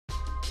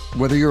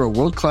Whether you're a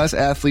world-class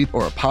athlete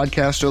or a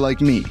podcaster like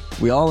me,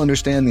 we all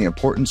understand the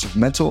importance of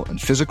mental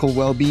and physical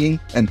well-being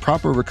and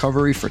proper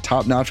recovery for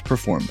top-notch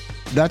performance.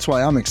 That's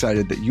why I'm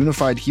excited that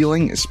Unified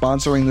Healing is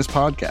sponsoring this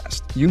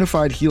podcast.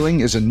 Unified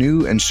Healing is a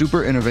new and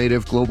super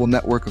innovative global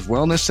network of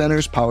wellness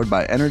centers powered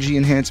by Energy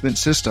Enhancement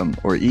System,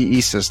 or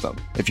EE System.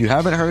 If you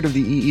haven't heard of the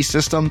EE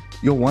System,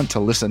 you'll want to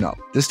listen up.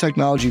 This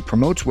technology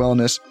promotes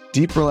wellness,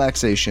 deep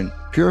relaxation,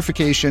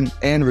 purification,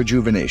 and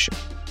rejuvenation.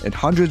 In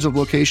hundreds of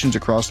locations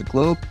across the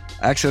globe,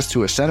 access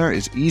to a center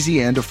is easy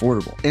and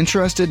affordable.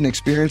 Interested in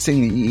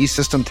experiencing the EE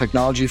System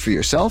technology for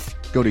yourself?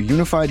 Go to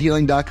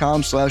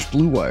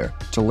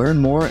unifiedhealing.com/bluewire to learn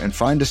more and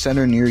find a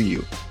center near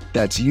you.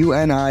 That's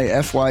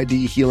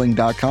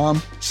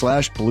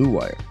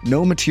unifydhealing.com/bluewire.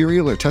 No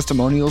material or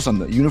testimonials on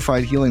the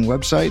Unified Healing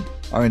website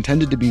are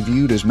intended to be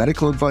viewed as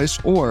medical advice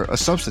or a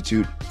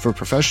substitute for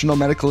professional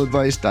medical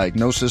advice,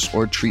 diagnosis,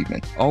 or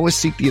treatment. Always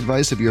seek the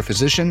advice of your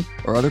physician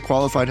or other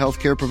qualified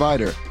healthcare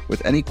provider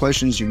with any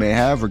questions you may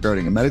have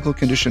regarding a medical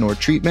condition or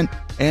treatment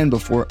and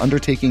before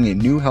undertaking a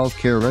new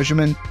healthcare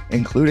regimen,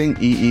 including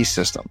EE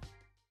System.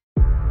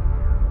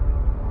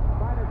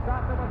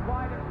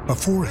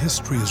 Before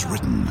history is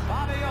written,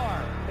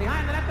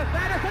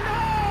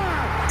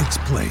 it's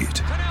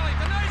played.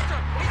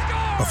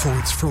 Before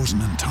it's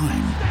frozen in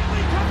time,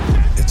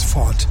 it's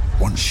fought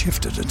one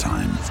shift at a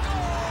time.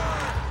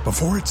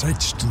 Before it's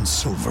etched in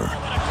silver,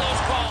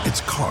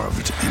 it's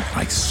carved in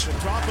ice.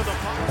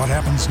 What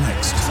happens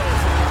next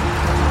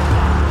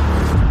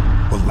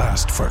will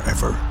last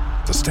forever.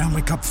 The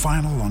Stanley Cup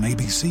Final on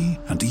ABC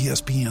and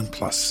ESPN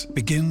Plus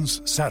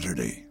begins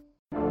Saturday.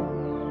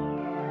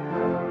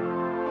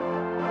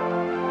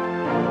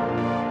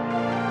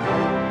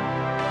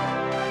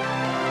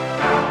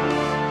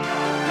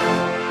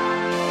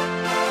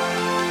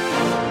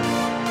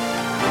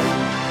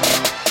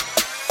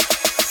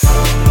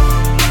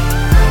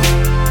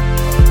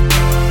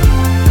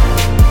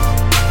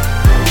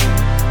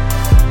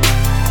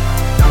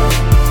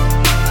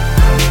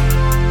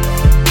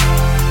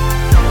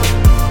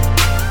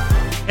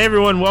 Hey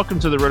everyone, welcome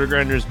to the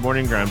RotoGrinders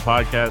Morning Grind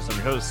Podcast. I'm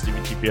your host, Stevie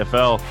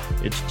TPFL.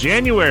 It's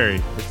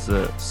January. It's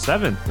the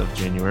 7th of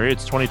January.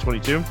 It's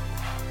 2022.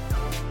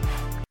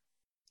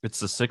 It's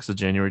the 6th of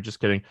January. Just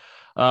kidding.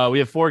 We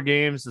have 4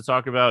 games to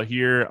talk about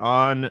here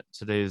on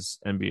today's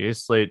NBA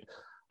slate.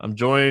 I'm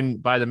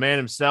joined by the man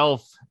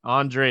himself,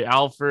 Andre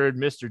Alford,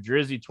 Mr.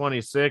 Drizzy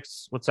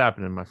 26. What's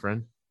happening, my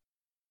friend?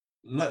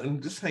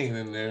 Nothing, just hanging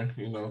in there,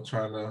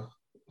 trying to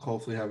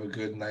hopefully have a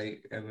good night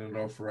and end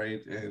off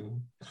right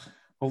and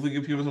hopefully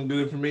give people some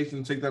good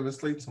information to take down the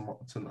slate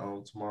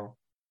tomorrow.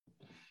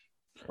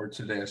 Or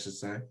today, I should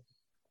say.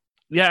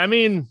 Yeah, I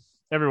mean,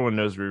 everyone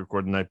knows we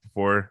record the night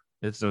before.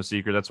 It's no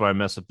secret. That's why I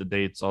mess up the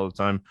dates all the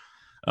time.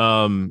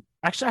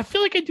 Actually, I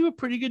feel like I do a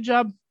pretty good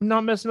job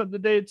not messing up the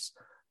dates,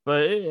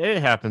 but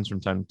it happens from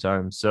time to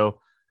time.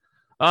 So,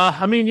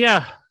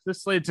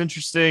 this slate's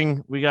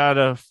interesting. We got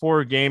a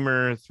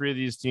 4-gamer, 3 of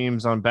these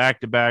teams on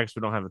back-to-backs.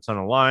 We don't have a ton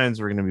of lines.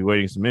 We're going to be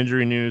waiting some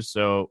injury news,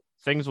 so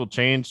things will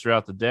change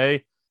throughout the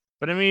day.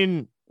 But I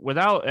mean,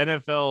 without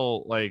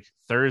NFL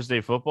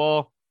Thursday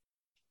football,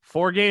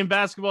 4-game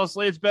basketball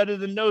slate's better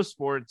than no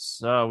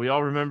sports. We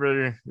all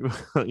remember,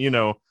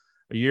 a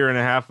year and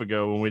a half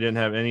ago when we didn't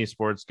have any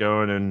sports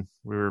going and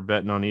we were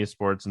betting on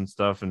esports and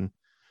stuff. And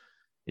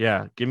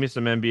yeah, give me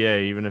some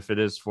NBA, even if it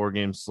is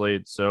 4-game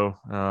slate. So,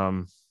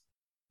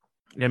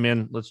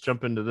 let's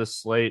jump into this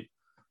slate.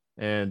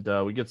 And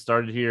we get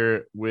started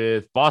here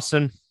with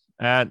Boston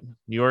at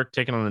New York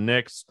taking on the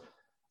Knicks.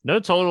 No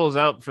totals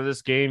out for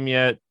this game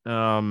yet.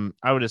 I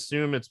would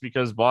assume it's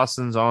because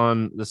Boston's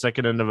on the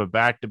second end of a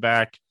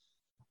back-to-back.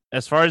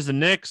 As far as the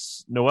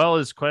Knicks, Noel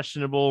is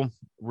questionable.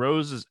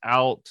 Rose is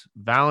out.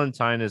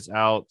 Valentine is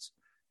out.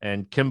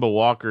 And Kemba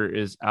Walker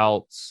is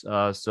out.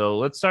 So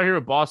let's start here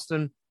with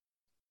Boston.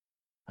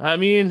 I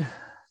mean,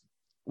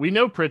 we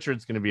know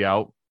Pritchard's going to be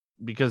out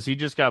because he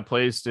just got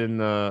placed in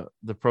the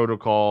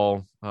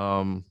protocol,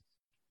 health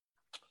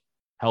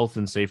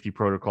and safety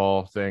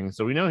protocol thing.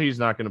 So we know he's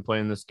not going to play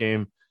in this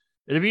game.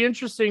 It'd be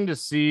interesting to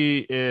see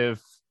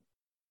if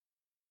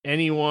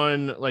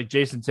anyone like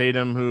Jason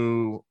Tatum,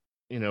 who,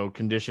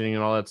 conditioning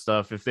and all that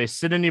stuff, if they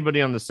sit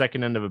anybody on the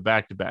second end of a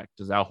back-to-back.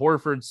 Does Al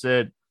Horford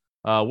sit?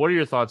 What are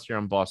your thoughts here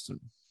on Boston?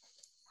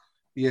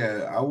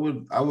 Yeah, I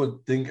would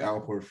think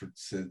Al Horford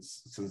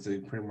sits since they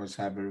pretty much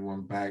have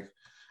everyone back.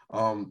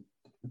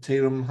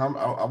 Tatum, I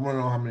want to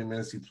know how many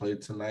minutes he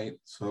played tonight.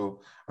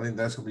 So I think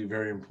that's going to be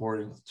very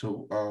important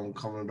to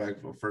coming back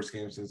for the first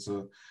game since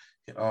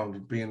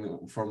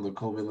being from the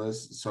COVID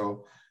list.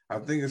 So I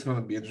think it's going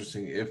to be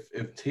interesting.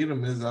 If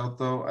Tatum is out,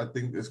 though, I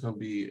think it's going to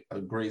be a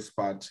great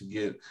spot to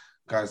get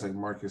guys like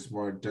Marcus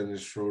Smart,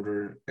 Dennis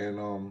Schroeder, and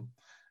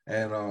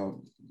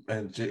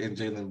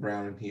Jaylen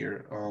Brown in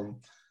here.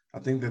 I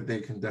think that they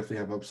can definitely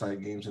have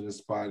upside games in this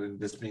spot, and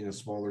this being a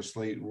smaller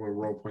slate where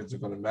role points are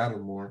going to matter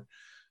more.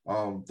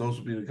 Those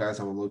would be the guys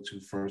I would look to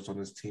first on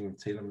this team if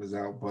Tatum is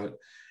out. But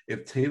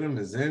if Tatum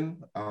is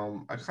in,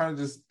 I kind of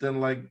just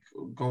didn't like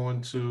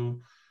going to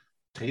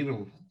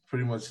Tatum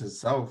pretty much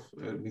himself.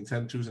 I mean,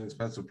 10-2 is an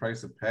expensive price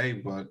to pay,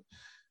 but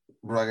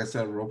like I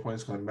said, role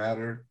points going to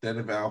matter. Then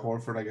if Al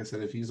Horford, like I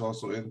said, if he's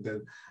also in,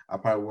 then I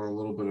probably want a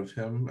little bit of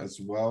him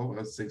as well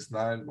at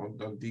 6'9",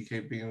 on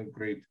DK being a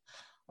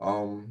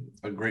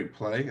great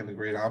play and a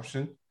great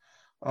option.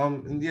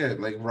 And yeah,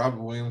 like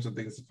Robert Williams, I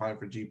think it's fine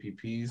for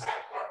GPPs.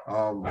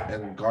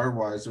 And guard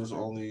wise, there's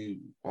only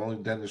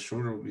Dennis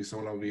Schroeder would be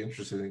someone I would be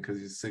interested in because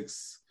he's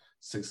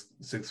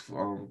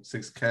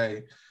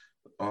 6K,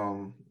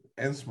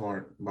 and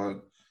smart.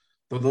 But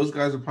those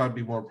guys would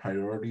probably be more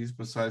priorities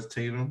besides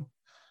Tatum.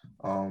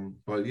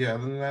 But yeah,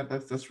 other than that,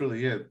 that's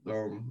really it.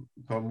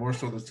 But more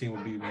so, this team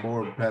would be in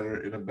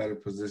a better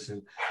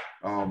position.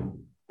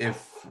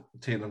 If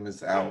Tatum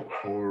is out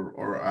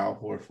or Al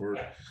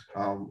Horford,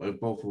 if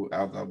both are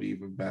out, that'll be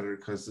even better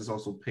because there's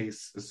also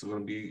pace is going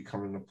to be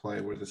coming into play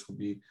where this will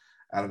be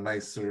at a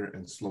nicer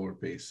and slower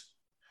pace.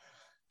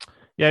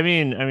 Yeah, I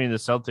mean, the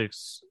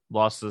Celtics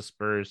lost to the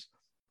Spurs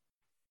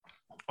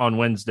on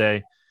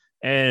Wednesday,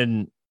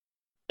 and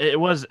it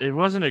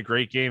wasn't a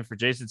great game for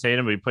Jason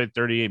Tatum, but he played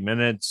 38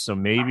 minutes, so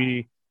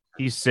maybe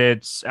he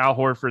sits. Al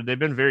Horford, they've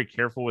been very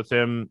careful with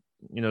him,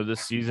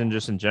 this season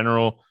just in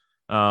general.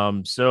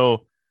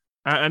 So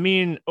I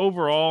mean,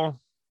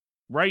 overall,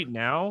 right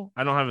now,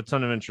 I don't have a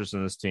ton of interest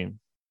in this team.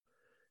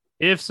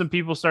 If some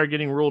people start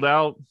getting ruled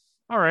out,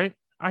 all right,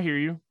 I hear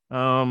you.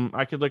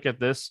 I could look at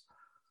this.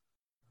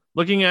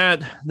 Looking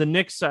at the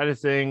Knicks side of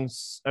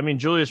things, I mean,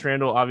 Julius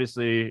Randle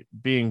obviously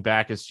being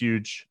back is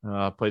huge.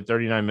 Played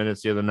 39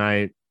 minutes the other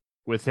night.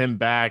 With him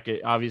back,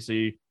 it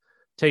obviously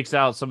takes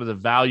out some of the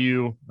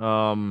value.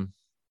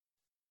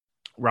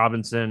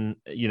 Robinson,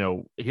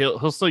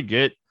 he'll still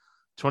get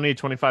 20,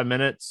 25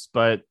 minutes,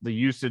 but the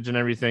usage and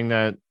everything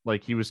that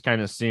like he was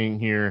kind of seeing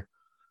here,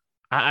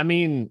 I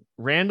mean,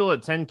 Randall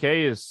at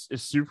 10K is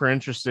super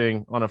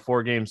interesting on a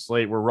 4-game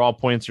slate where raw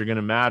points are going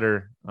to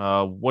matter.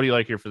 What do you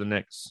like here for the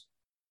Knicks?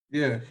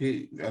 Yeah,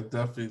 I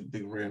definitely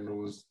think Randall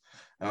was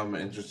an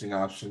interesting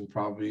option.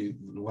 Probably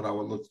what I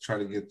would look to try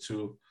to get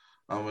to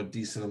a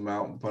decent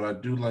amount, but I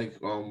do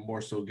like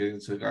more so getting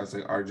to guys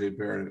like RJ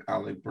Barrett and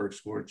Alec Burks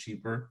who are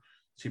cheaper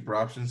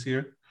options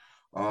here.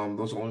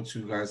 Those are only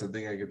two guys I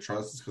think I can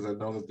trust because I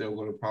know that they're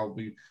going to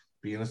probably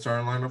be in the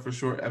starting lineup for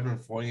sure. Evan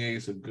Fournier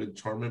is a good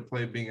tournament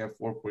play, being at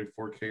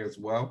 4.4K as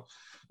well.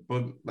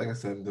 But like I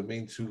said, the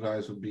main two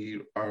guys would be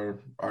our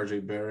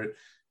RJ Barrett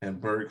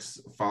and Burks,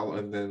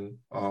 and then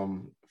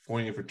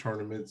Fournier for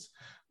tournaments.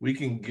 We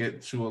can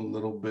get to a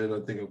little bit, I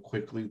think, of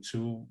quickly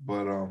too,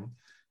 but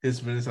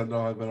his minutes I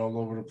know have been all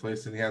over the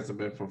place and he hasn't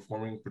been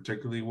performing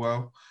particularly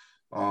well.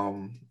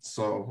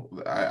 So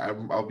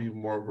I'll be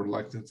more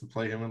reluctant to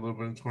play him a little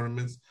bit in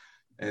tournaments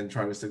and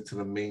try to stick to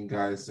the main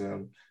guys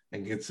and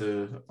get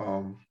to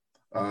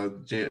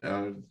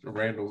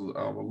Randall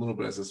a little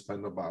bit as a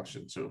spend-up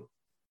option too.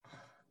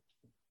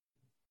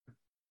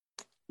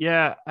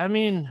 Yeah, I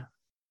mean,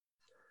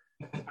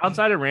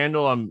 outside of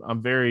Randall,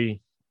 I'm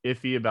very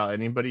iffy about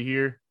anybody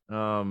here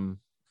for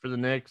the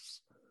Knicks.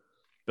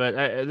 But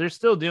they're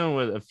still dealing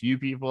with a few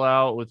people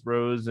out with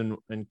Rose and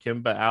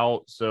Kemba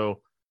out.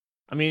 So,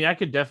 I mean, I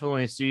could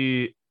definitely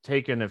see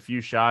taking a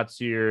few shots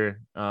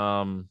here.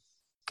 I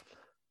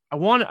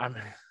want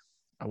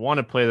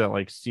to play that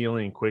like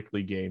stealing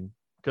quickly game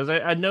because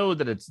I know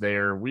that it's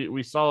there.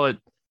 We saw it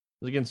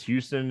against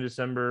Houston in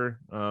December.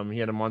 He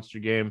had a monster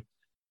game.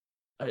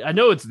 I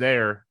know it's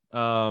there.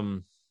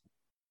 But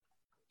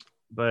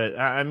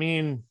I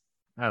mean,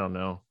 I don't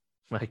know.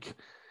 Like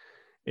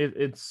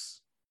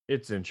it's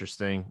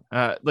interesting.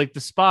 Like the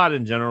spot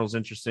in general is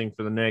interesting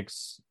for the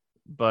Knicks,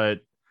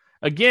 but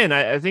again,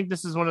 I think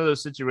this is one of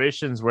those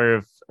situations where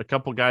if a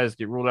couple guys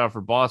get ruled out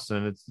for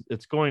Boston,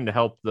 it's going to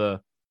help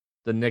the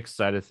Knicks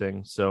side of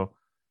things. So,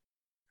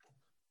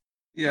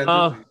 yeah.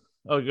 Go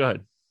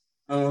ahead.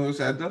 I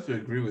definitely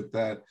agree with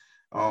that.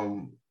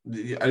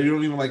 You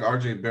don't even like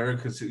RJ Barrett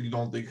because you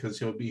don't think because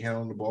he'll be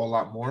handling the ball a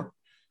lot more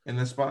in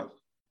this spot.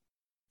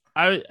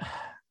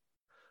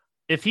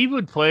 If he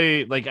would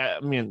play, like,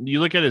 I mean,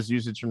 you look at his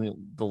usage from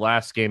the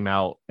last game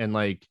out, and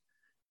like,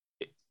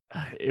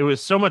 it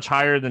was so much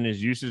higher than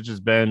his usage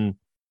has been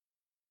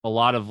a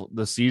lot of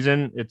the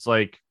season. It's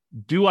like,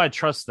 do I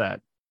trust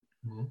that?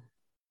 Mm-hmm.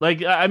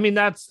 Like, I mean,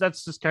 that's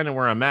just kind of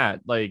where I'm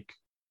at. Like,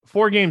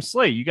 4-game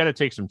slate, you got to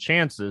take some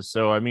chances.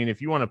 So, I mean, if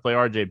you want to play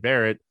RJ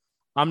Barrett,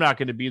 I'm not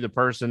going to be the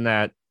person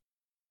that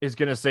is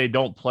going to say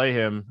don't play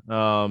him.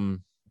 I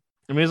mean,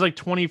 it's like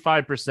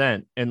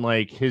 25%, and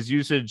like his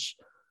usage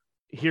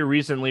here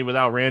recently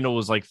without Randall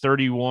was like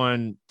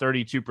 31,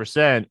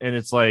 32%. And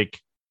it's like,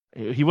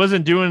 he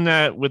wasn't doing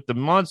that with the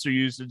monster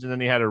usage. And then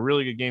he had a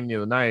really good game the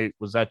other night.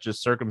 Was that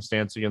just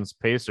circumstance against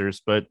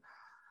Pacers? But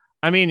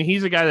I mean,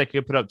 he's a guy that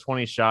could put up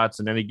 20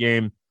 shots in any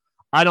game.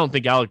 I don't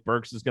think Alec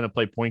Burks is going to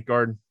play point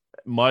guard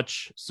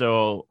much.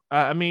 So,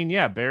 I mean,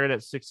 yeah, Barrett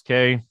at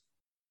 6K.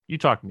 You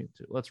talk me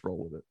into it. Let's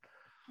roll with it.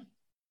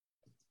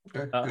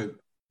 Okay, good.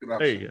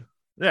 There you go.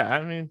 Yeah,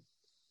 I mean,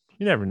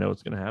 you never know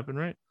what's going to happen,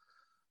 right?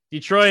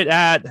 Detroit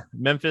at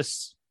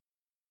Memphis,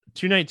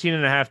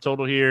 219.5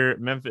 total here.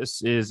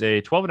 Memphis is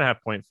a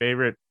 12.5 point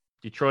favorite.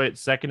 Detroit,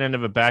 second end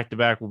of a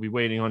back-to-back. We'll be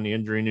waiting on the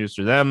injury news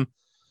for them.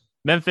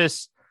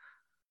 Memphis,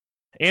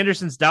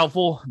 Anderson's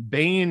doubtful.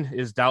 Bane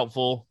is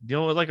doubtful.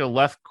 Dealing with like a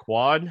left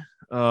quad.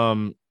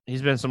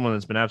 He's been someone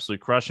that's been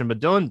absolutely crushing, but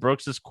Dylan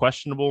Brooks is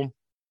questionable.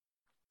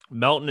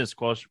 Melton is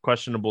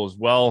questionable as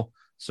well.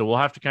 So we'll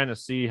have to kind of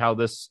see how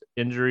this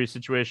injury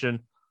situation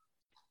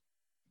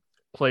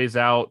plays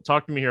out.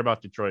 Talk to me here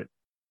about Detroit.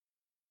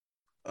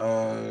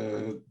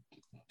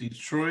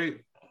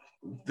 Detroit,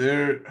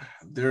 they're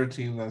a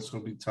team that's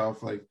going to be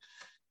tough. Like,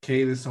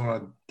 Cade is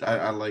someone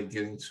I like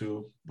getting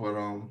to, but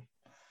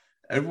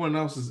everyone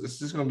else it's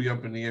just going to be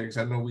up in the air because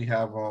I know we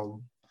have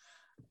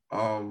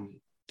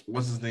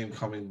what's his name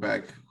coming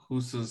back?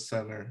 Who's the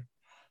center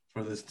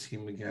for this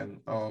team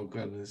again? Oh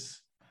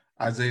goodness,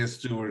 Isaiah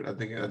Stewart. I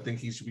think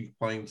he should be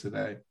playing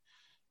today.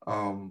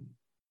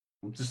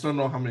 Just don't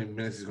know how many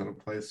minutes he's going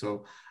to play.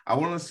 So I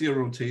want to see a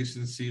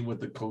rotation, see what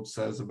the coach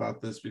says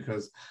about this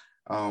because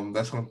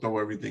that's going to throw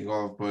everything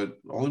off. But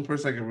the only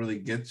person I can really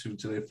get to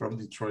today from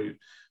Detroit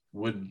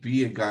would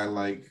be a guy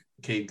like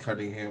Cade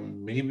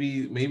Cunningham,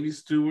 maybe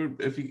Stewart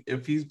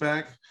if he's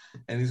back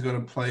and he's going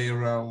to play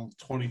around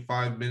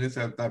 25 minutes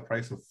at that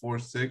price of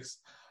 4.6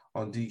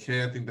 on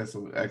DK. I think that's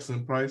an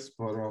excellent price.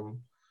 But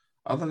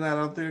other than that, I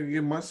don't think I can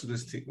get much to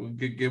this team. We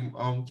could give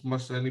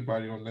much to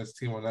anybody on this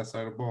team on that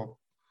side of the ball.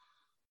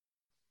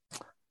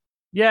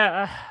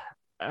 Yeah,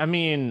 I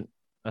mean,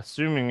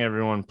 assuming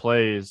everyone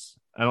plays,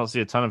 I don't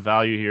see a ton of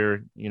value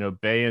here. You know,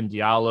 Bay and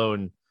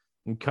Diallo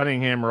and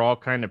Cunningham are all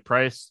kind of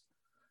priced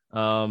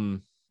a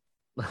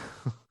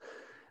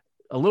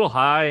little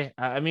high.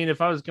 I mean,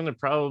 if I was gonna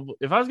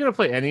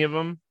play any of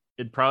them,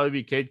 it'd probably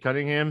be Cade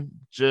Cunningham,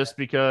 just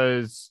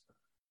because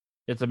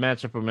it's a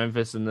matchup with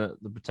Memphis and the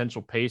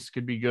potential pace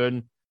could be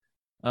good.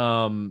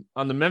 On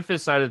the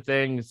Memphis side of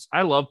things,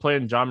 I love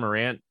playing John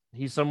Morant.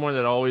 He's someone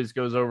that always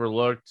goes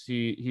overlooked.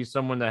 He's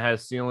someone that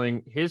has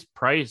ceiling. His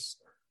price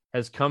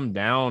has come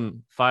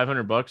down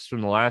 $500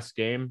 from the last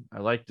game. I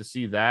like to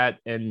see that.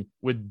 And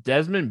with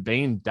Desmond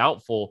Bane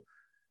doubtful,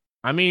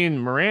 I mean,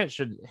 Morant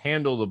should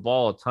handle the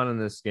ball a ton in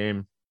this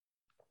game,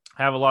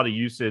 have a lot of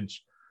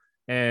usage.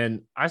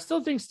 And I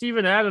still think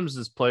Steven Adams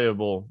is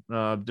playable,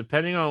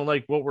 depending on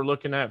like what we're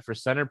looking at for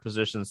center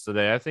positions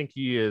today. I think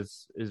he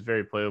is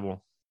very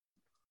playable.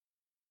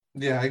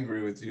 Yeah, I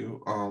agree with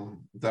you.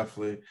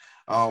 Definitely.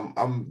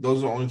 Those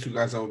are the only two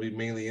guys I would be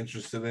mainly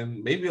interested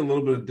in. Maybe a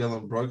little bit of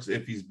Dylan Brooks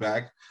if he's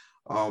back.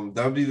 That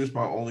would be just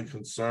my only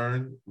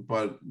concern.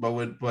 But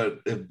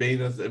if Bane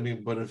doesn't,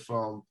 if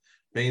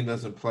Bane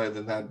doesn't play,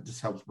 then that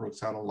just helps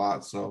Brooks out a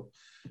lot. So,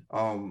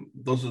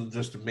 those are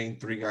just the main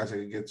three guys I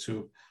can get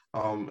to.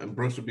 And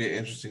Brooks would be an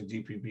interesting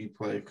DPP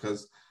play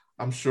because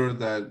I'm sure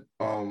that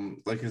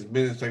like his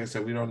minutes, like I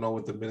said, we don't know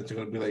what the minutes are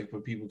going to be like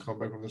when people come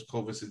back from this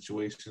COVID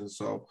situation.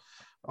 So.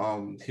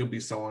 He'll be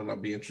someone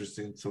that'll be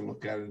interesting to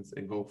look at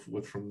and go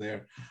with from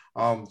there.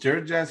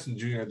 Jared Jackson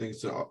Jr. I think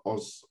is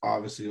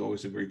obviously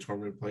always a great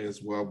tournament play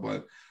as well,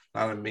 but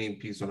not a main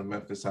piece on the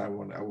Memphis side. I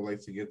would like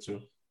to get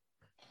to.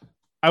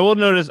 I will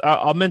notice.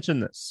 I'll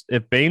mention this: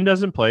 if Bane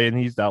doesn't play and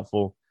he's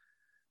doubtful,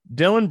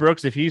 Dylan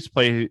Brooks, if he's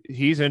played,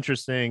 he's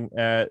interesting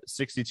at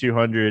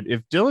 6,200.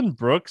 If Dylan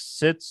Brooks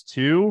sits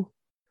too,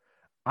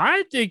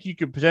 I think you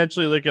could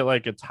potentially look at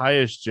like a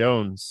Tyus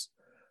Jones.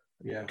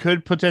 Yeah,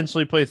 could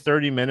potentially play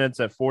 30 minutes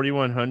at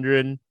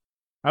 4,100.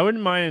 I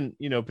wouldn't mind,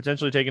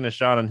 potentially taking a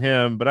shot on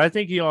him, but I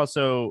think he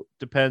also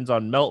depends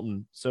on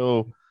Melton.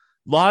 So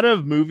a lot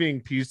of moving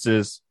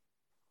pieces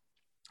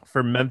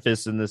for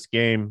Memphis in this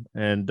game.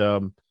 And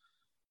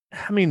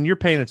you're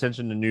paying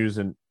attention to news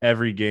in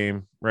every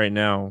game right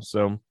now.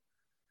 So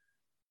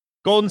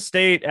Golden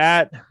State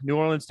at New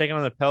Orleans taking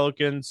on the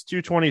Pelicans,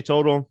 220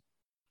 total.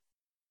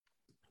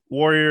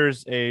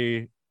 Warriors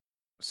a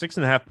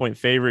 6.5 point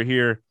favorite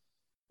here.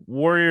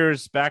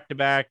 Warriors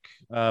back-to-back.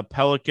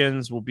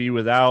 Pelicans will be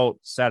without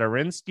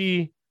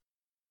Satoransky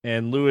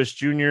and Lewis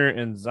Jr.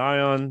 and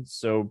Zion,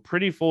 so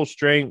pretty full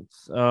strength.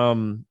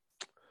 We'll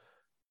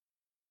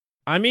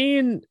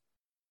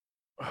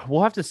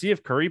have to see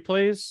if Curry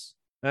plays.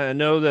 I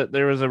know that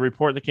there was a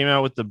report that came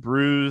out with the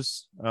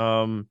bruise.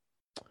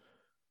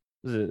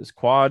 His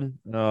quad.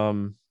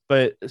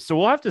 But so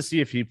we'll have to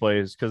see if he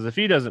plays, because if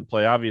he doesn't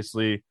play,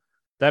 obviously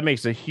that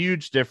makes a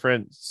huge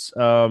difference.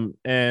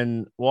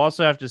 And we'll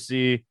also have to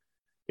see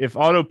if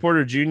Otto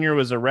Porter Jr.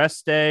 was a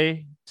rest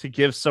day to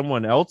give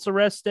someone else a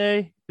rest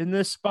day in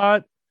this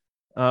spot.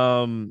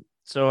 Paying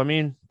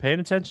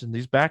attention,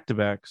 these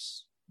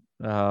back-to-backs.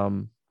 What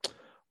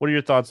are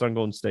your thoughts on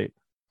Golden State?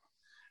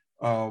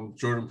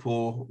 Jordan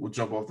Poole will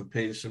jump off the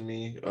page for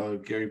me.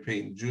 Gary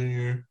Payton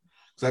Jr.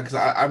 Because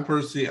I'm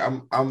personally,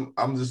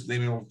 I'm just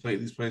naming off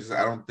these places.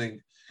 I don't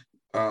think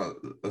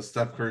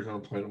Steph Curry's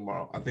going to play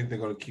tomorrow. I think they're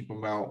going to keep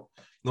him out.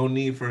 No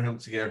need for him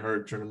to get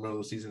hurt during the middle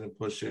of the season and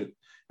push it,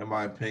 in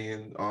my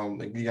opinion.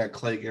 You got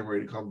Clay getting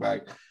ready to come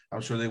back.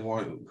 I'm sure they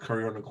want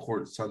Curry on the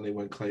court Sunday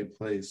when Clay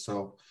plays.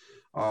 So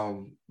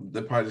they'll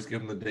probably just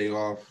give him the day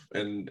off.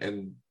 And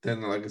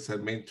then, like I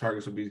said, main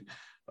targets will be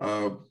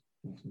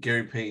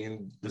Gary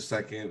Payton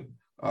II,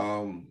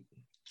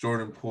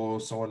 Jordan Poole,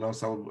 someone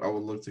else I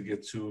would look to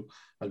get to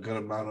a good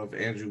amount of.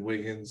 Andrew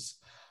Wiggins.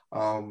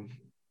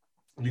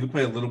 You can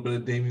play a little bit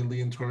of Damian Lee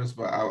in tournaments,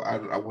 but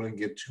I wouldn't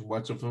get too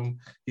much of him.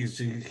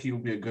 He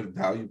would be a good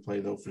value play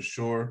though for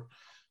sure.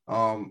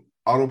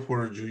 Otto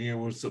Porter Jr.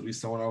 would still be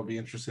someone I would be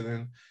interested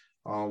in.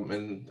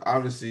 And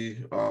obviously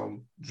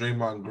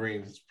Draymond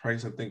Green, his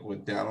price I think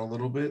went down a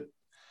little bit.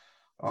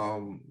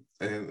 And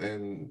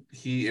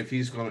if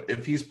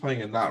he's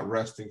playing and not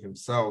resting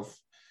himself,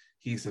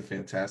 he's a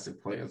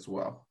fantastic play as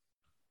well.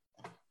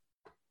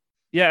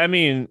 Yeah, I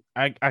mean,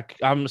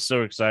 I'm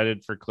so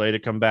excited for Klay to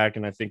come back,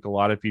 and I think a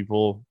lot of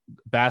people,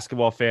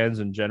 basketball fans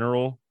in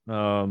general,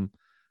 are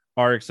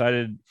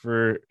excited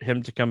for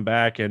him to come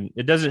back. And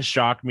it doesn't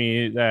shock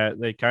me that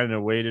they kind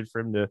of waited for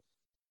him to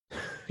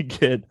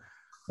get,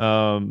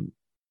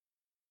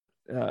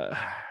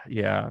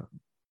 yeah.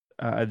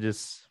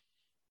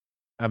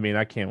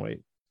 I can't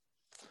wait.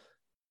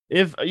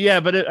 If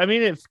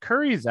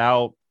Curry's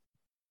out,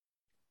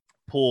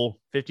 Poole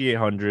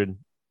 5,800.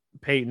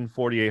 Peyton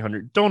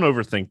 4,800. Don't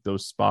overthink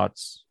those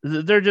spots.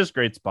 They're just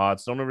great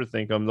spots. Don't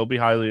overthink them. They'll be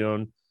highly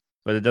owned,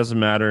 but it doesn't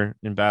matter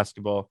in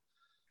basketball.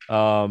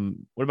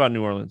 What about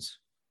New Orleans?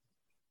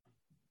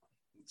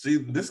 See,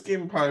 this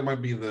game probably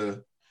might be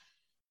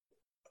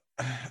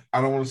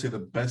I don't want to say the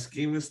best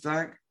game to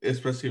stack,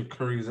 especially if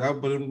Curry's out,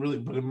 but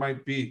it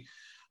might be.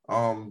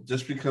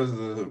 Just because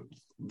of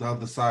the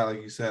other side,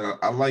 like you said,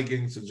 I like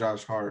getting to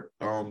Josh Hart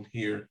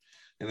here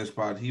in the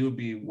spot. He would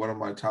be one of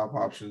my top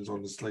options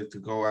on the slate to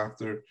go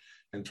after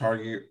and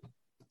target.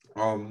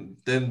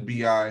 Then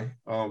BI,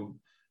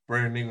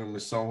 Brandon Ingram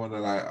is someone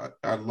that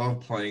I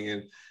love playing,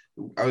 and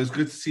I was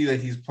good to see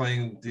that he's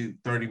playing the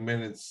 30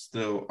 minutes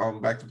still.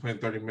 Back to playing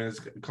 30 minutes,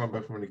 coming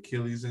back from an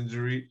Achilles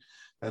injury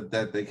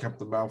that they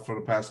kept him out for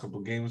the past couple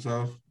of games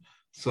of.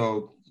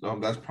 So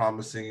that's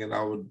promising, and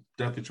I would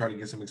definitely try to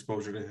get some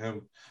exposure to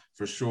him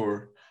for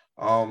sure.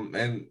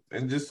 And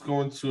just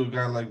going to a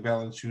guy like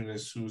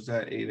Valanciunas, who's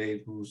at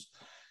 8'8",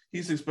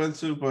 he's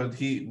expensive, but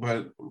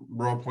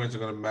raw points are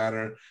going to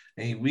matter,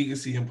 and we can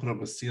see him put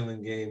up a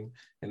ceiling game.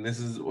 And this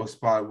is a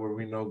spot where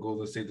we know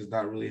Golden State does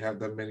not really have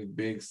that many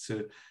bigs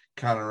to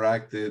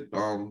counteract it.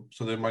 So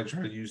they might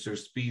try to use their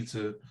speed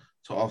to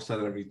offset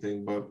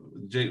everything. But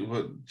J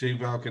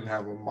Val can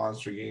have a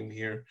monster game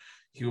here.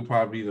 He will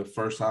probably be the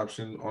first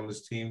option on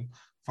this team,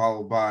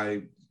 followed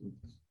by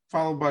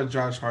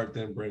Josh Hart,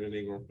 then Brandon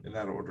Ingram, in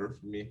that order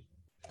for me.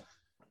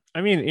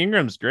 I mean,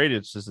 Ingram's great.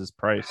 It's just his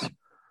price.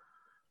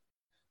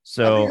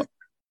 So,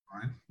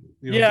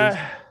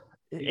 yeah,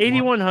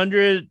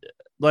 8,100.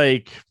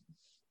 Like,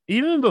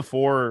 even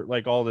before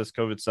like all this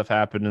COVID stuff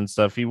happened and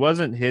stuff, he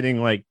wasn't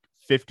hitting like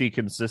 50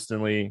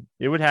 consistently.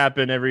 It would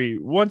happen every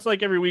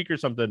week or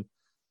something.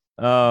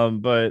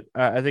 But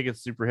I think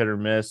it's super hit or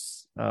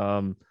miss.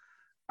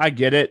 I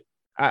get it.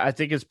 I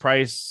think his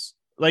price,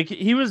 like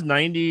he was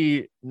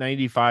 90,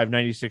 95,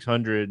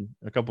 9,600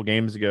 a couple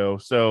games ago.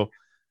 So,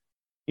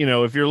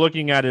 if you're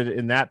looking at it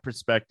in that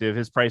perspective,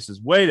 his price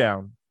is way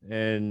down.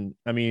 And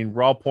I mean,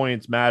 raw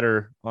points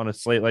matter on a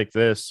slate like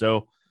this.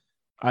 So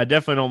I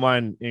definitely don't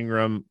mind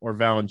Ingram or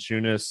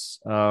Valanciunas.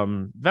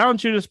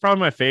 Valanciunas is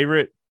probably my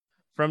favorite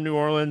from New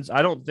Orleans.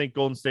 I don't think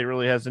Golden State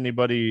really has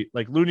anybody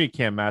like Looney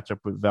can't match up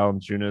with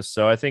Valanciunas.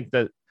 So I think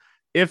that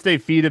if they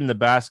feed him the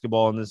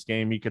basketball in this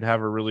game, he could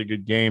have a really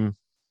good game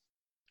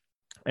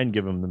and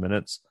give him the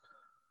minutes.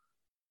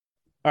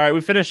 All right,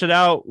 we finish it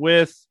out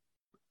with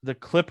the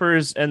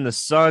Clippers and the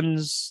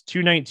Suns.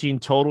 219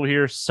 total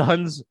here.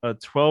 Suns a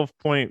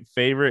 12-point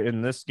favorite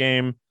in this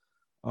game.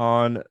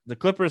 On the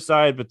Clippers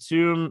side,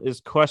 Batum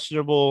is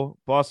questionable.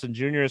 Boston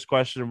Jr. is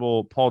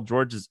questionable. Paul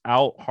George is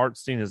out.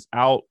 Hartenstein is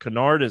out.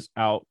 Kennard is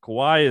out.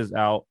 Kawhi is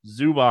out.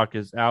 Zubac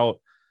is out.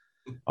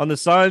 On the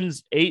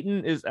Suns,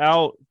 Ayton is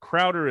out.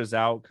 Crowder is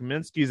out.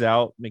 Kaminsky's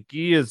out.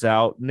 McGee is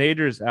out.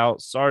 Nader's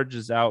out. Sarge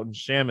is out. And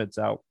Shamit's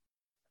out.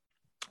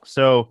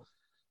 So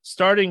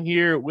starting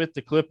here with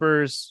the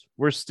Clippers,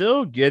 we're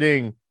still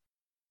getting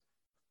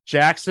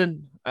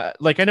Jackson. I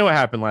know what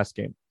happened last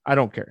game. I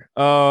don't care.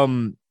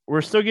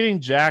 We're still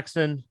getting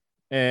Jackson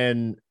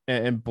and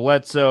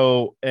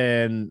Bledsoe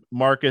and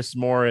Marcus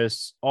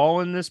Morris all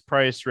in this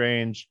price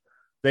range.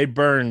 They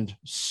burned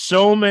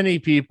so many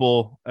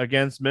people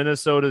against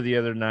Minnesota the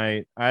other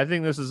night. I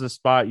think this is a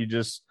spot you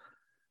just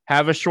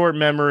have a short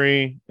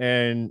memory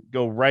and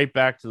go right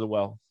back to the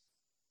well.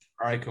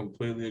 I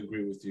completely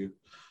agree with you.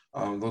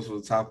 Those are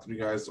the top three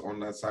guys on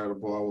that side of the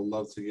ball I would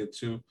love to get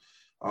to.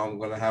 I'm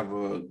going to have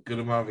a good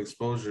amount of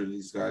exposure to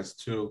these guys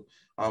too,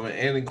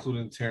 and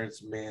including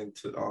Terrence Mann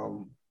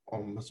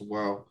as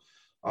well.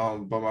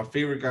 But my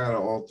favorite guy out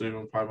of all three of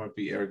them probably might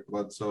be Eric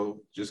Bledsoe,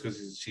 just because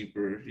he's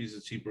cheaper. He's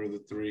the cheaper of the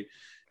three,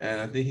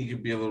 and I think he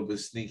could be a little bit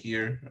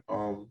sneakier.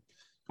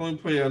 Only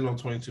played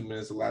 22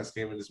 minutes the last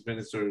game, and his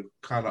minutes are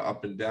kind of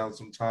up and down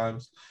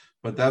sometimes.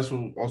 But that's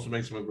what also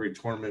makes him a great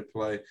tournament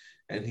play,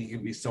 and he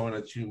could be someone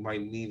that you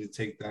might need to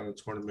take down a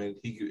tournament.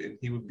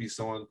 He would be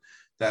someone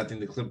that I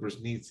think the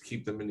Clippers need to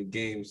keep them in the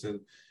games, and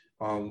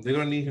they're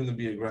gonna need him to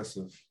be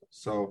aggressive.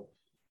 So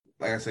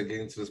like I said,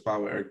 getting to the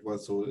spot where Eric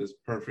Bledsoe is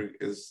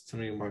perfect is to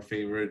me my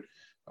favorite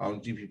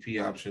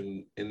GPP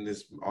option in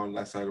this on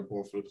that side of the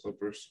ball for the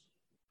Clippers.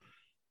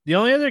 The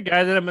only other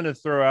guy that I'm going to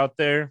throw out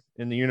there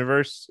in the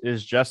universe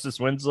is Justice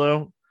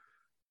Winslow.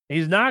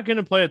 He's not going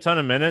to play a ton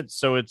of minutes,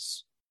 so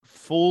it's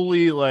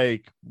fully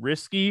like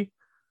risky.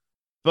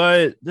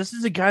 But this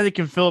is a guy that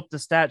can fill up the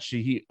stat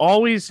sheet. He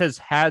always has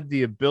had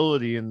the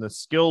ability and the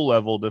skill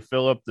level to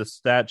fill up the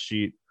stat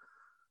sheet.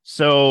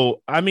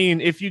 So, I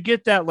mean, if you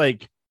get that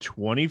like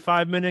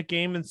 25-minute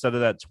game instead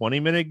of that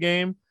 20-minute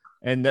game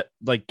and that,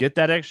 like get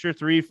that extra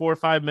 3, 4,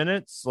 5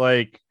 minutes,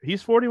 like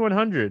he's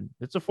 4,100.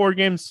 It's a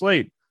 4-game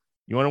slate.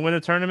 You want to win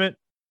a tournament?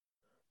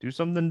 Do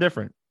something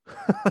different.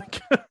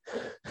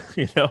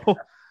 you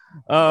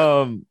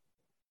know?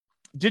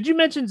 Did you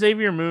mention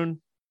Xavier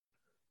Moon?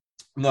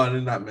 No, I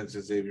did not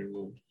mention Xavier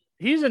Moon.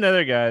 He's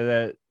another guy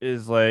that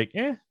is like,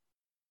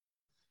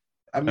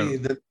 I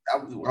mean,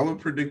 I would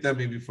predict that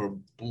maybe for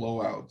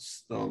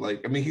blowouts. So,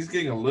 like, I mean, he's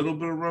getting a little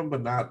bit of run,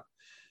 but not.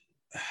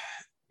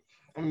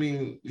 I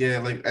mean, yeah,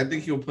 like I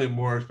think he'll play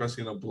more,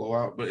 especially in a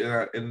blowout. But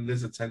it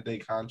is a 10-day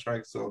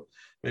contract, so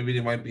maybe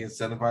they might be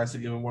incentivized to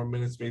give him more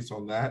minutes based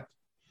on that.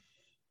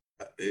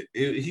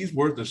 He's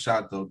worth a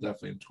shot though,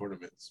 definitely in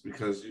tournaments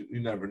because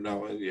you never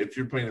know. And if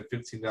you're playing a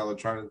 $15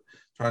 trying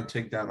to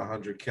take down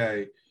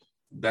 $100K,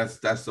 that's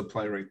the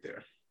play right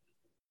there.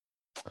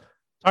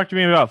 Talk to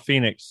me about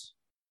Phoenix.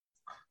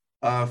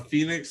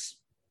 Phoenix,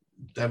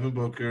 Devin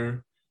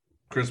Booker,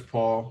 Chris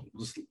Paul.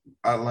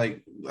 I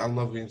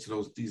love getting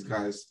to these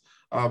guys.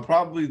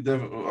 Probably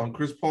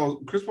Chris Paul.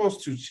 Chris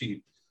Paul's too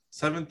cheap.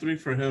 7.3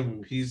 for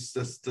him. He's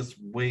just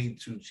way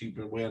too cheap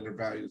and way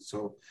undervalued.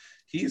 So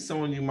he's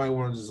someone you might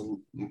want to just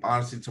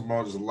honestly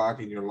tomorrow just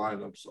lock in your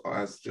lineups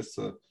as just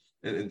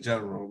in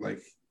general. Like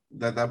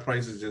that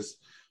price is just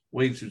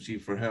way too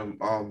cheap for him.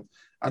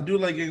 I do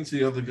like getting to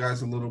the other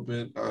guys a little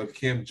bit.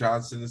 Cam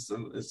Johnson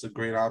is a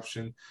great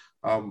option.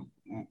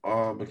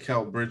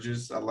 Mikal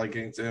Bridges, I like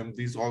getting to him.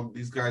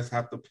 These guys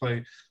have to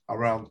play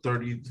around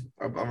 30.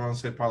 I'm gonna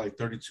say probably like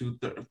 32,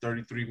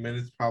 33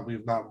 minutes, probably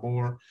if not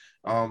more.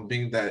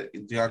 Being that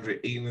DeAndre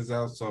Ayton is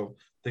out, so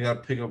they got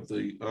to pick up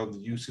the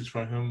usage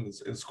from him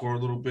and score a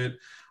little bit.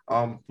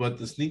 But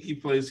the sneaky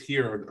plays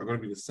here are going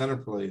to be the center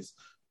plays.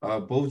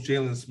 Both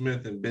Jalen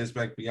Smith and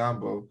Bismack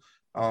Biyombo.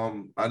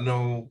 I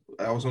know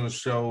I was on a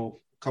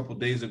show a couple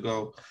days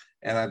ago,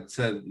 and I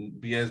said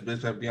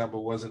Bismack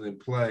Biyombo wasn't in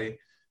play.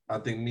 I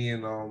think me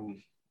and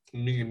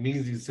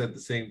Measy said the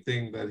same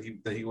thing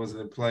that he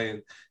wasn't in play,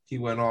 and he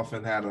went off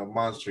and had a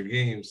monster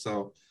game.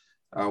 So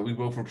we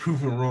both were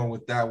proven wrong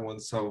with that one.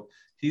 So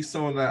he's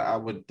someone that I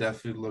would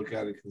definitely look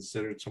at and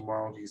consider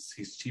tomorrow.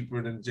 He's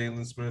cheaper than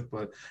Jalen Smith,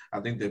 but I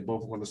think they're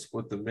both going to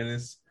split the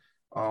minutes,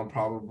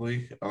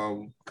 probably.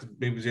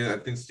 Maybe I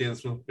think Jalen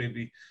Smith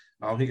maybe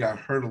he got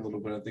hurt a little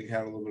bit. I think he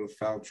had a little bit of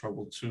foul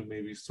trouble too,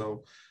 maybe.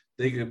 So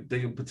they could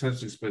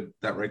potentially split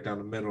that right down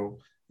the middle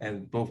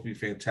and both be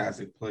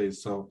fantastic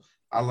plays. So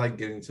I like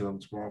getting to them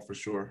tomorrow for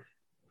sure.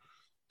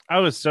 I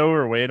was so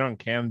overweight on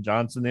Cam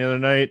Johnson the other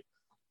night,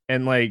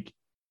 and like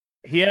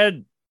he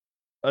had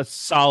a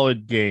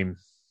solid game.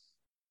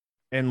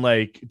 And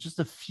like just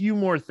a few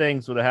more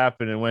things would have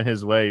happened and went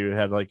his way. You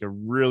had like a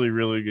really,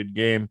 really good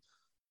game.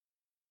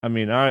 I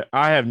mean, I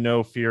have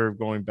no fear of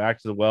going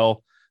back to the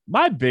well.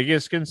 My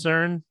biggest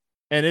concern,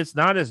 and it's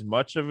not as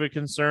much of a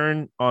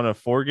concern on a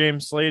 4-game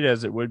slate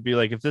as it would be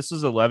like if this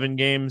is 11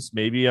 games,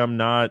 maybe I'm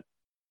not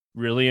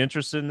really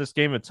interested in this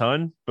game a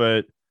ton.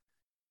 But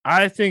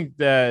I think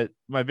that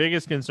my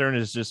biggest concern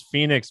is just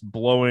Phoenix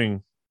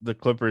blowing the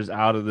Clippers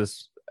out of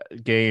this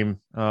game.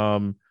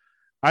 I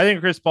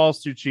think Chris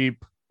Paul's too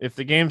cheap. If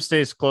the game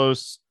stays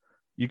close,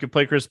 you could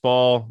play Chris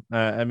Paul.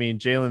 I mean,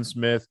 Jalen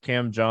Smith,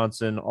 Cam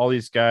Johnson, all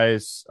these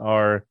guys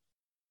are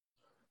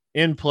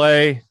in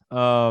play.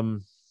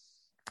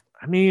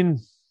 I mean,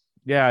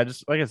 yeah,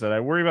 just like I said, I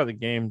worry about the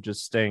game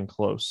just staying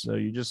close. So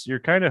you're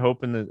kind of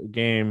hoping that the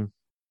game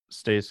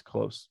stays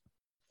close.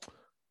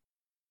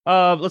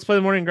 Let's play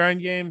the morning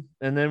grind game,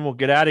 and then we'll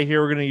get out of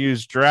here. We're going to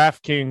use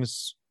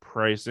DraftKings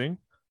pricing.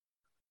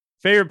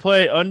 Favorite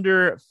play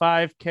under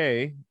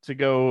 5K to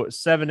go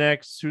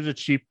 7X. Who's a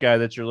cheap guy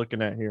that you're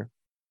looking at here?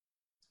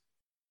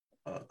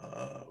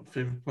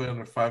 Favorite play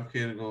under 5K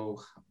to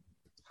go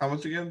how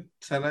much again?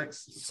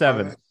 10X?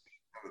 7.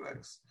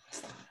 7X.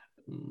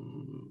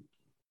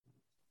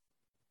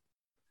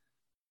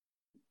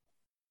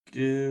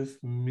 Give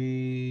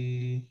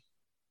me.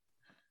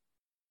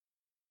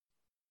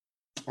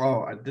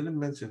 Oh, I didn't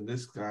mention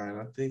this guy, and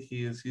I think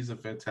he's a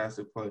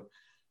fantastic play.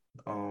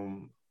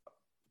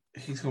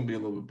 He's gonna be a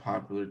little bit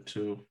popular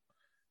too.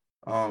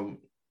 I'm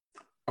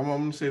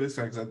gonna say this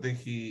guy because I think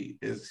he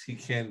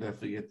can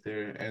definitely get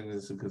there and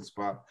it's a good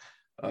spot.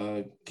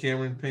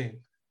 Cameron Payne.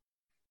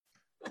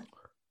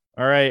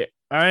 All right.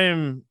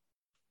 I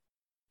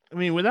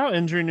mean, without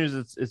injury news,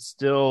 it's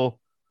still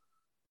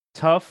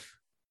tough.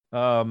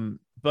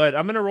 But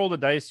I'm gonna roll the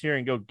dice here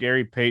and go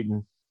Gary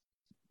Payton,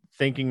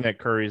 thinking that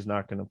Curry's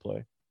not gonna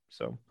play.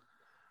 So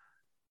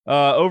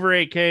Over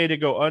 8K to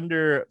go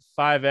under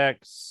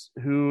 5X.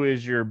 Who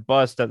is your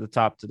bust at the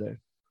top today?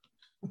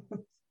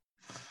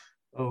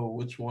 Oh,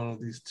 which one of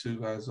these two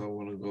guys I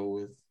want to go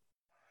with?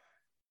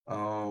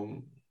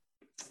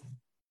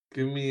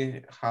 Give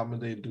me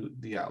Hamidou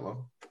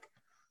Diallo.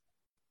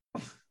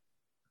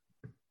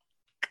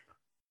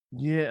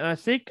 Yeah, I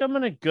think I'm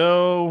gonna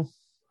go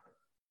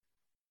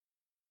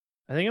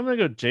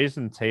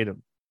Jason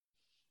Tatum.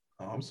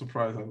 Oh, I'm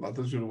surprised. I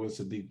thought you would have went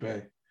Sadiq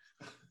Bey.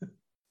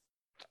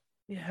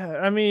 Yeah,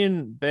 I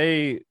mean,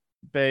 Bay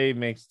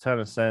makes a ton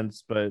of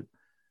sense, but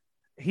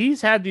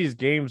he's had these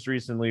games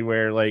recently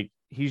where like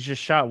he's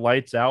just shot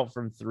lights out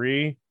from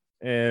three.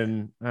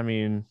 And I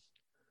mean,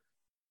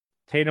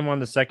 Tatum on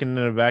the second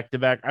in a back to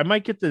back. I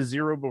might get the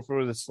 0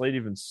 before the slate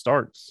even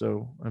starts.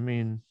 So I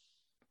mean,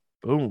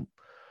 boom.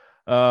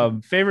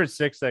 Favorite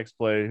 6X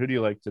play. Who do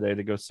you like today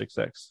to go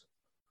 6X?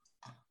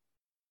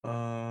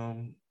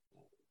 I'm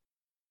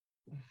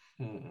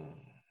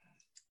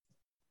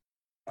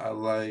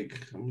gonna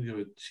give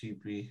it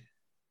cheapy.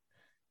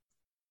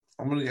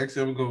 I'm gonna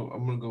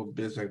go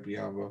Bismack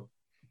Biyombo.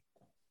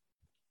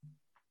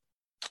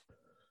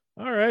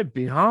 All right,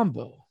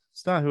 Biyombo.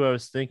 It's not who I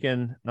was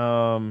thinking.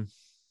 I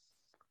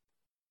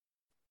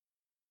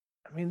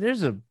mean,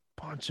 there's a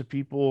bunch of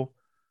people.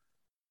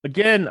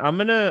 Again, I'm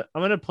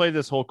gonna play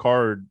this whole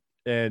card,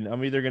 and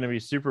I'm either gonna be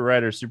super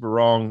right or super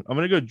wrong. I'm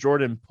gonna go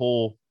Jordan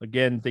Poole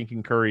again,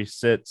 thinking Curry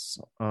sits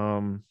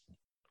in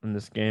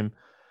this game.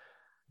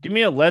 Give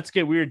me a let's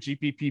get weird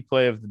GPP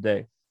play of the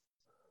day.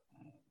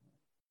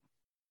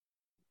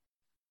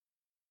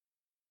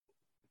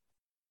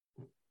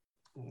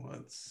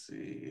 Let's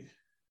see.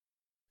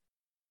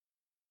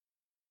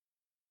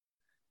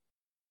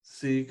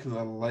 See, because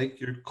I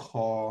like your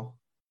call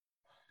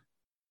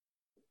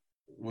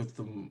with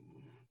the.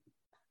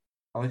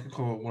 I like to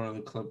call it one of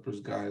the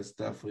Clippers guys.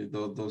 Definitely,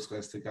 those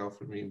guys stick out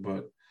for me.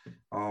 But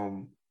I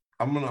think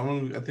I'm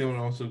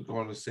gonna also go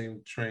on the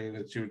same train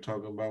that you were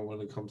talking about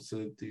when it comes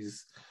to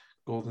these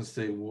Golden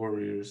State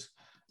Warriors.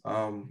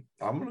 I'm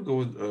gonna go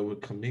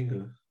with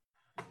Kuminga.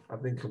 I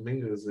think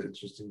Kuminga is an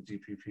interesting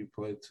GPP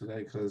play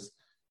today because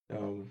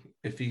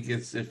if he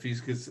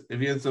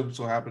ends up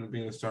so happen to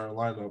be in the starting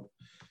lineup,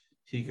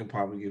 he can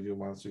probably give you a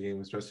monster game,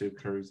 especially if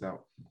Curry's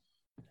out.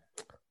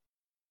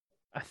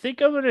 I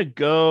think I'm gonna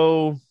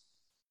go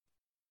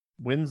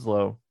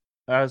Winslow.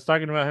 I was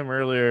talking about him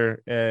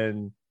earlier,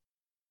 and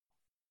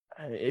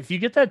if you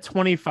get that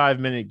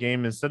 25-minute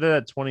game instead of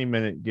that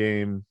 20-minute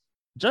game,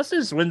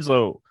 Justice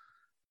Winslow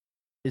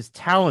is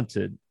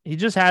talented. He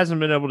just hasn't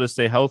been able to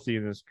stay healthy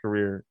in his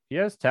career. He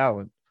has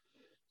talent.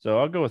 So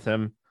I'll go with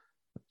him,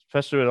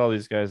 especially with all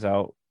these guys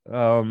out.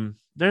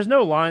 There's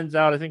no lines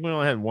out. I think we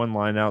only had one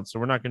line out, so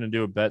we're not going to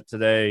do a bet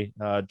today.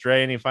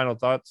 Dre, any final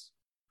thoughts?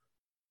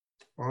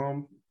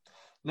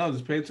 No,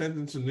 just pay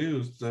attention to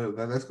news.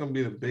 That's going to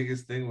be the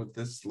biggest thing with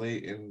this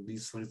slate and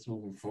these slates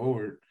moving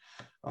forward.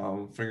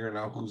 Figuring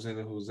out who's in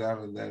and who's out,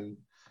 and then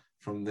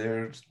from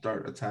there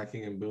start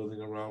attacking and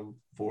building around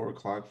 4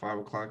 o'clock, 5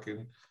 o'clock,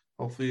 and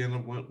hopefully end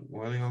up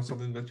winning on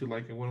something that you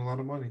like and win a lot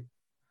of money.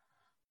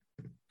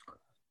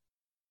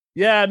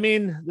 Yeah, I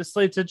mean, this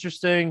slate's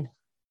interesting.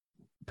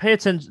 Pay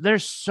attention.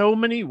 There's so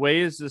many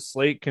ways this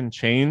slate can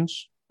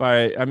change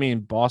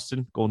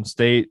Boston, Golden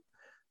State,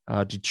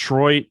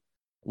 Detroit,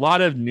 a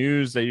lot of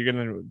news that you're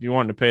going to be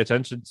wanting to pay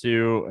attention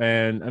to.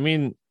 And I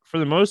mean, for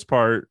the most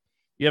part,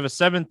 you have a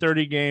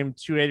 7:30 game,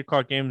 2 8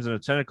 o'clock games, and a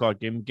 10 o'clock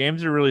game.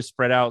 Games are really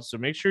spread out. So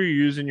make sure you're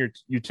using your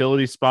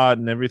utility spot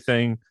and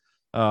everything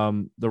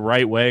the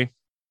right way.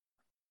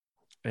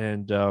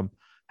 And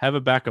have a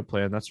backup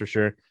plan. That's for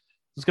sure.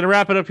 Just going to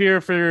wrap it up here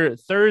for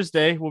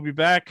Thursday. We'll be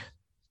back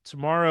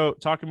tomorrow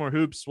talking more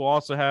hoops. We'll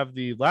also have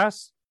the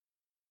last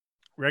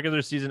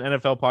regular season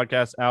NFL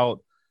podcast out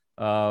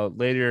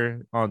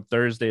later on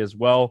Thursday as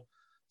well.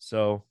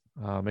 So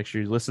make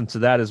sure you listen to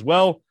that as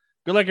well.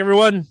 Good luck,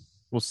 everyone.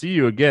 We'll see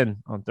you again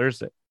on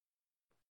Thursday.